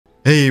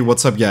Hey,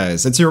 what's up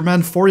guys? It's your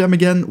man Farbane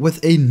again with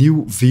a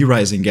new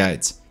V-Rising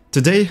guide.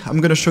 Today I'm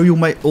gonna show you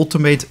my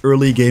ultimate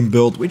early game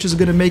build, which is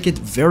gonna make it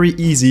very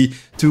easy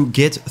to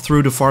get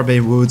through the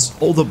Farbane Woods.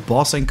 All the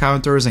boss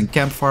encounters and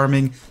camp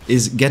farming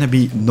is gonna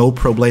be no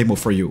problemo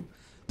for you.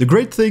 The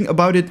great thing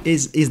about it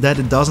is that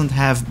it doesn't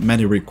have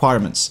many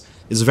requirements.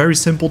 It's very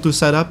simple to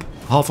set up.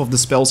 Half of the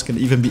spells can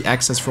even be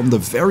accessed from the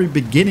very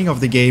beginning of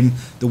the game.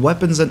 The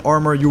weapons and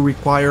armor you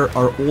require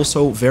are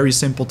also very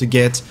simple to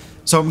get.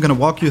 So I'm gonna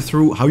walk you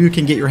through how you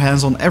can get your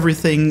hands on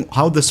everything,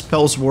 how the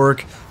spells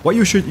work, what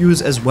you should use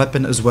as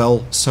weapon as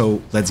well.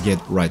 So let's get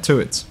right to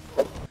it.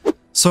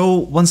 So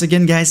once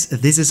again guys,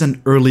 this is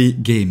an early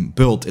game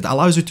build. It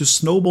allows you to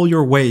snowball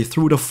your way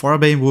through the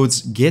Farbane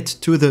Woods, get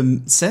to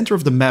the center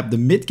of the map, the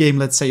mid game,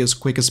 let's say, as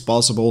quick as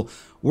possible.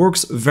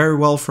 Works very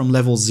well from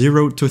level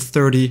 0 to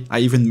 30. I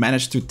even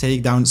managed to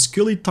take down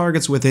skilly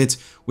targets with it,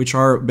 which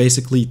are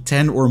basically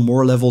 10 or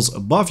more levels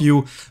above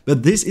you.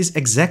 But this is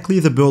exactly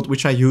the build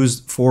which I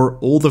used for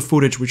all the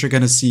footage which you're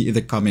gonna see in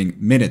the coming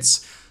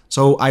minutes.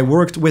 So I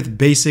worked with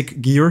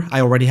basic gear.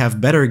 I already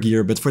have better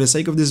gear, but for the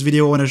sake of this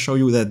video, I want to show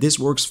you that this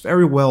works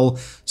very well.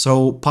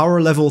 So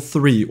power level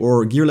 3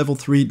 or gear level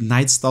 3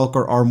 Night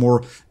Stalker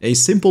armor, a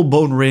simple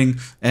bone ring,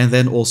 and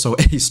then also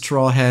a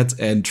straw hat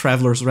and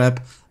traveler's wrap.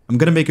 I'm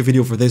gonna make a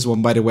video for this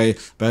one, by the way,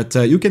 but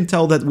you can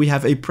tell that we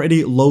have a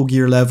pretty low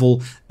gear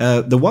level.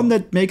 The one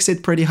that makes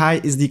it pretty high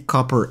is the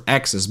copper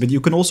axes, but you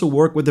can also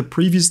work with the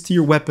previous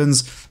tier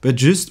weapons, but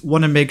just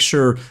want to make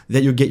sure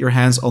that you get your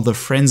hands on the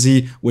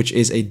frenzy, which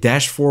is a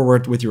dash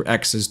forward with your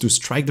axes to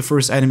strike the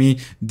first enemy,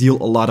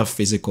 deal a lot of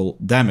physical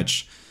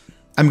damage.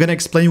 I'm gonna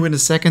explain you in a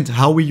second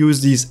how we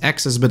use these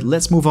axes, but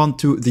let's move on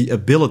to the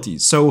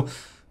abilities. So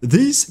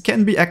these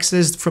can be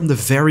accessed from the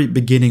very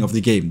beginning of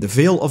the game. The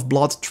Veil of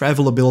Blood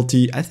travel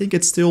ability, I think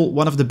it's still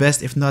one of the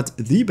best, if not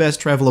the best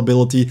travel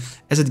ability,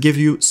 as it gives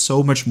you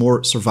so much more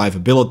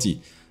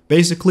survivability.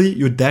 Basically,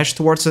 you dash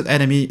towards an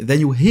enemy, then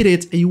you hit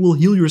it and you will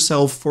heal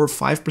yourself for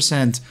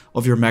 5%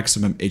 of your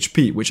maximum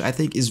HP, which I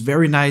think is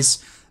very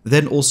nice.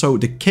 Then also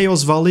the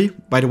Chaos Volley.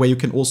 By the way, you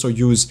can also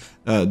use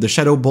the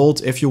Shadow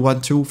Bolt if you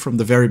want to from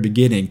the very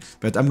beginning.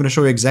 But I'm going to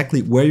show you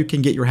exactly where you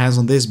can get your hands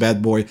on this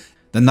bad boy.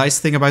 The nice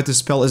thing about this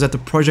spell is that the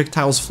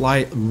projectiles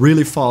fly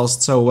really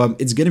fast, so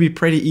it's gonna be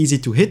pretty easy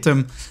to hit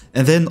them.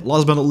 And then,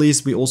 last but not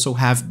least, we also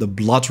have the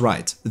Blood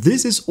Rite.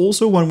 This is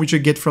also one which you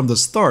get from the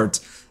start,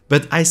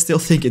 but I still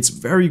think it's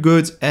very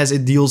good as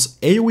it deals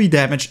AoE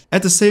damage.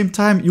 At the same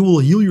time, you will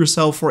heal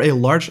yourself for a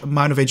large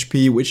amount of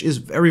HP, which is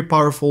very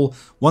powerful.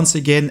 Once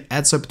again,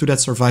 adds up to that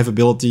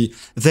survivability.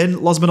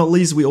 Then, last but not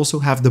least, we also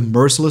have the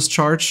Merciless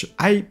Charge.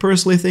 I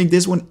personally think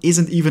this one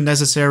isn't even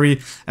necessary.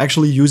 I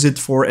actually use it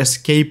for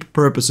escape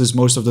purposes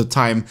most of the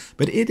time,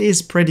 but it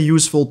is pretty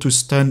useful to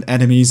stun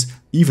enemies,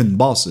 even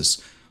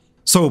bosses.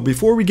 So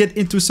before we get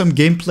into some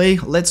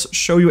gameplay, let's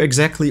show you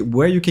exactly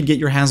where you can get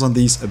your hands on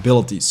these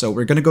abilities. So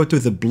we're gonna go to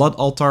the Blood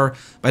Altar.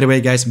 By the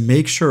way guys,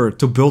 make sure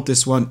to build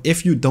this one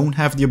if you don't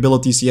have the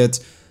abilities yet.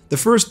 The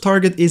first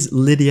target is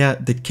Lydia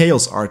the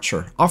Chaos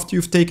Archer. After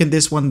you've taken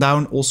this one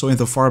down, also in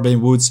the Farbane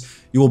Woods,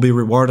 you will be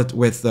rewarded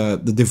with the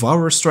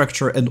Devourer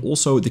structure and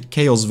also the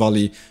Chaos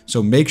Volley.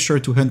 So make sure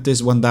to hunt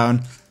this one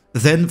down.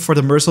 Then for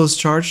the Merciless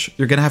Charge,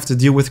 you're gonna have to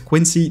deal with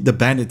Quincy the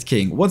Bandit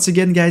King. Once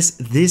again guys,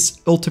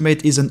 this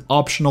ultimate is an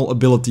optional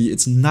ability.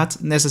 It's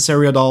not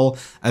necessary at all.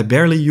 I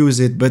barely use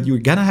it, but you're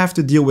gonna have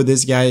to deal with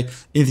this guy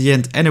in the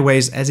end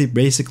anyways, as he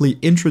basically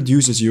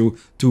introduces you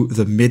to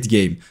the mid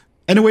game.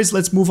 Anyways,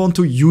 let's move on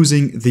to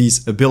using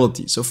these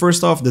abilities. So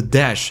first off, the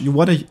dash. You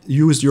want to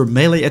use your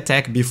melee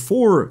attack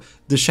before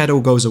the shadow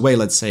goes away,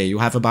 let's say. You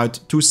have about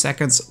 2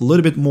 seconds, a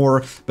little bit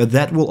more, but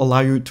that will allow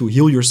you to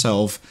heal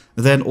yourself.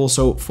 Then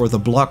also for the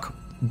block,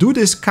 do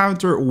this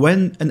counter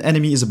when an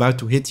enemy is about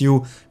to hit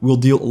you. Will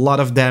deal a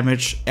lot of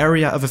damage,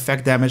 area of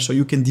effect damage, so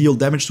you can deal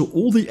damage to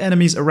all the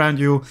enemies around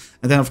you.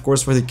 And then of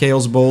course for the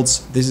Chaos Bolts,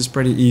 this is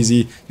pretty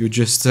easy. You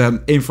just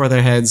aim for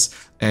their heads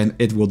and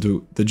it will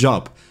do the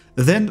job.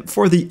 Then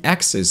for the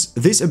axes,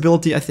 this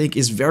ability I think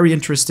is very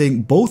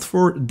interesting, both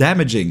for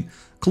damaging,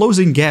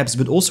 closing gaps,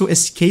 but also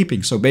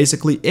escaping. So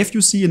basically, if you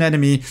see an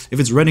enemy,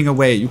 if it's running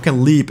away, you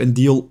can leap and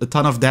deal a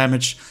ton of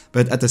damage.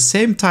 But at the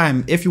same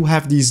time, if you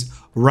have these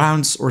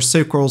rounds or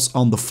circles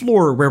on the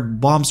floor where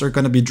bombs are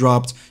going to be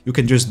dropped, you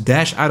can just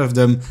dash out of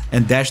them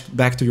and dash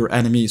back to your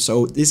enemy.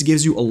 So this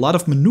gives you a lot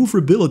of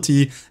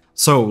maneuverability.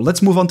 So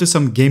let's move on to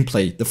some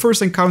gameplay. The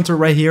first encounter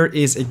right here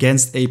is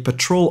against a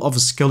patrol of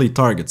skelly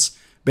targets.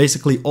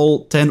 Basically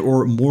all 10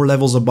 or more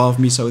levels above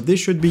me, so this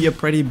should be a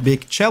pretty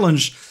big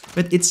challenge,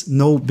 but it's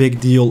no big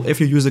deal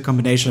if you use a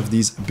combination of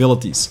these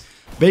abilities.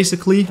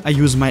 Basically, I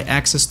use my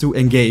axes to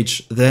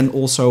engage, then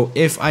also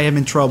if I am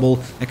in trouble,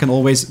 I can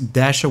always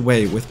dash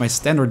away with my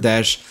standard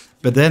dash.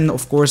 But then,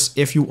 of course,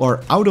 if you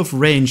are out of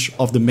range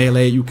of the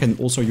melee, you can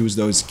also use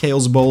those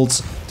Chaos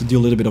Bolts to deal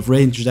a little bit of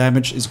range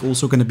damage. It's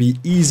also going to be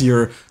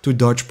easier to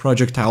dodge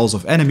projectiles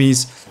of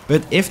enemies.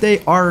 But if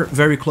they are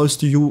very close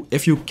to you,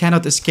 if you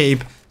cannot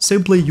escape,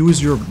 simply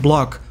use your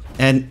block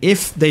And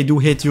if they do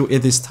hit you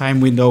in this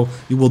time window,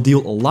 you will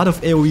deal a lot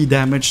of AoE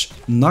damage,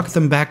 knock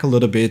them back a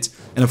little bit,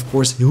 and of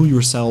course heal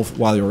yourself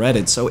while you're at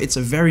it. So it's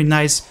a very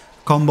nice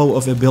combo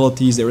of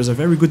abilities. There is a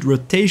very good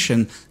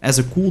rotation as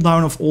the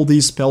cooldown of all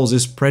these spells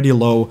is pretty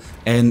low,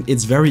 and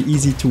it's very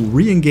easy to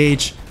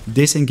re-engage,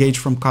 disengage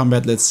from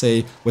combat, let's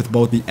say, with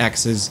both the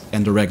axes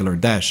and the regular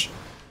dash.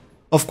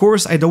 Of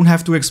course, I don't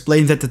have to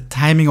explain that the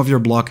timing of your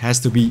block has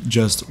to be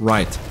just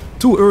right.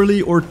 Too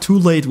early or too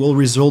late will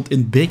result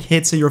in big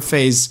hits in your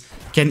face,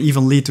 can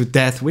even lead to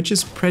death, which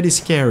is pretty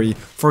scary.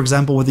 For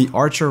example, with the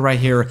archer right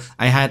here,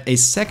 I had a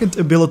second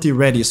ability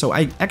ready, so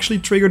I actually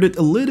triggered it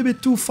a little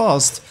bit too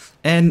fast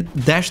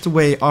and dashed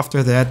away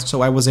after that,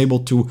 so I was able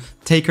to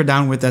take her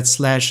down with that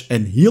slash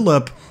and heal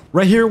up.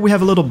 Right here we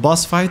have a little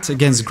boss fight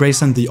against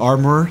Grayson the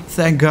Armorer.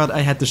 Thank God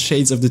I had the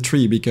shades of the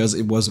tree because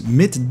it was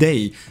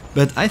midday,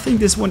 but I think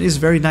this one is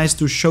very nice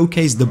to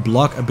showcase the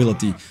block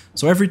ability.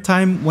 So every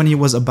time when he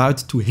was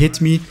about to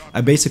hit me,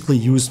 I basically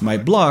used my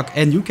block,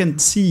 and you can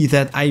see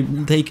that I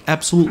take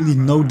absolutely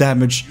no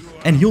damage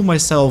and heal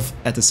myself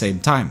at the same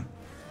time.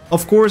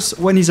 Of course,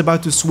 when he's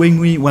about to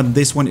swing me, when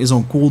this one is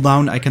on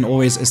cooldown, I can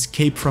always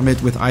escape from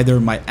it with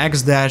either my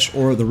Axe Dash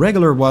or the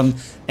regular one,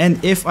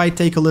 and if I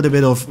take a little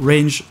bit of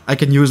range, I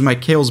can use my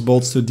Chaos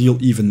Bolts to deal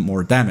even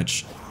more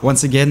damage.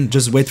 Once again,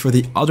 just wait for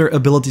the other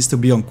abilities to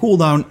be on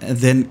cooldown and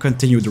then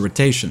continue the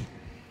rotation.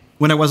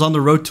 When I was on the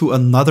road to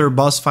another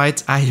boss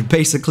fight, I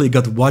basically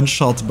got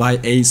one-shot by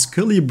a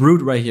Scully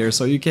Brute right here,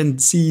 so you can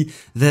see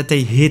that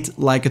they hit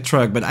like a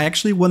truck, but I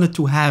actually wanted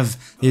to have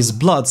his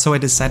blood, so I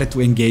decided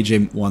to engage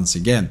him once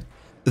again.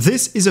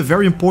 This is a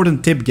very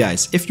important tip,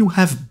 guys. If you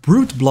have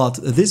Brute Blood,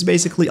 this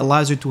basically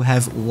allows you to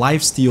have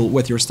lifesteal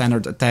with your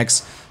standard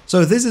attacks,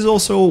 so this is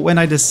also when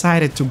I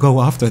decided to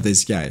go after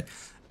this guy.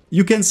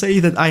 You can say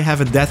that I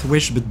have a death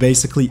wish, but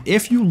basically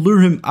if you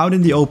lure him out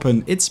in the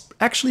open, it's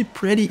actually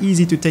pretty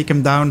easy to take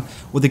him down.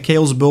 With the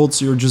Chaos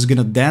Bolts, you're just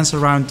gonna dance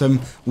around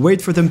them,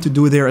 wait for them to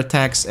do their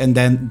attacks, and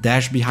then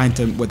dash behind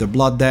them with a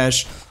Blood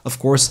Dash. Of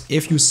course,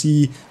 if you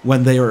see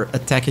when they are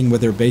attacking with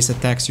their base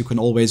attacks, you can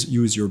always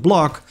use your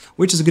block,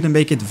 which is gonna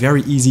make it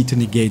very easy to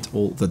negate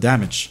all the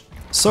damage.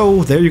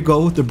 So there you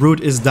go, the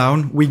Brute is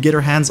down. We get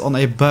our hands on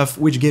a buff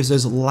which gives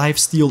us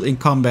lifesteal in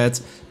combat,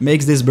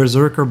 makes this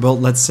Berserker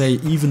build, let's say,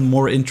 even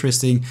more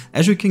interesting,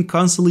 as you can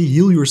constantly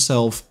heal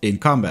yourself in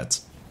combat.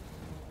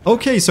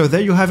 Okay, so there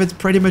you have it,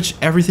 pretty much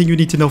everything you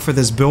need to know for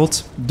this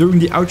build. During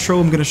the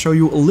outro I'm gonna show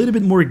you a little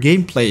bit more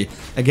gameplay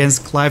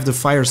against Clive the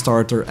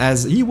Firestarter,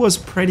 as he was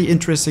pretty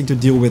interesting to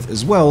deal with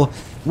as well.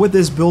 With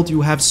this build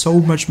you have so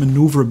much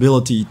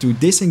maneuverability to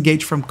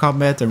disengage from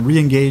combat and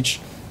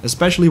re-engage,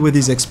 especially with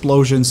these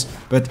explosions,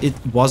 but it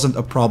wasn't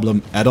a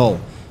problem at all.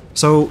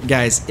 So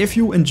guys, if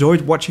you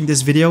enjoyed watching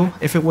this video,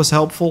 if it was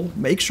helpful,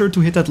 make sure to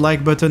hit that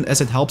like button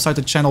as it helps out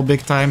the channel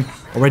big time.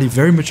 Already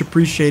very much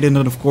appreciated,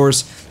 and of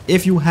course,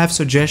 if you have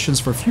suggestions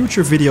for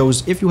future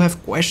videos, if you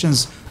have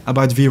questions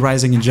about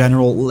V-Rising in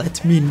general,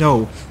 let me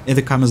know in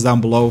the comments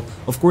down below.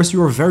 Of course,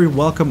 you are very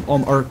welcome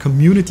on our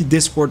community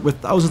Discord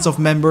with thousands of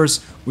members.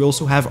 We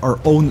also have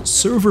our own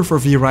server for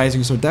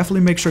V-Rising, so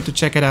definitely make sure to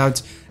check it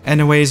out.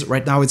 Anyways,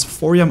 right now it's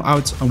 4 AM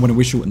out. I want to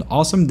wish you an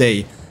awesome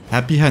day.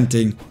 Happy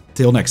hunting.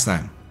 Till next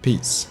time.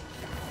 Peace.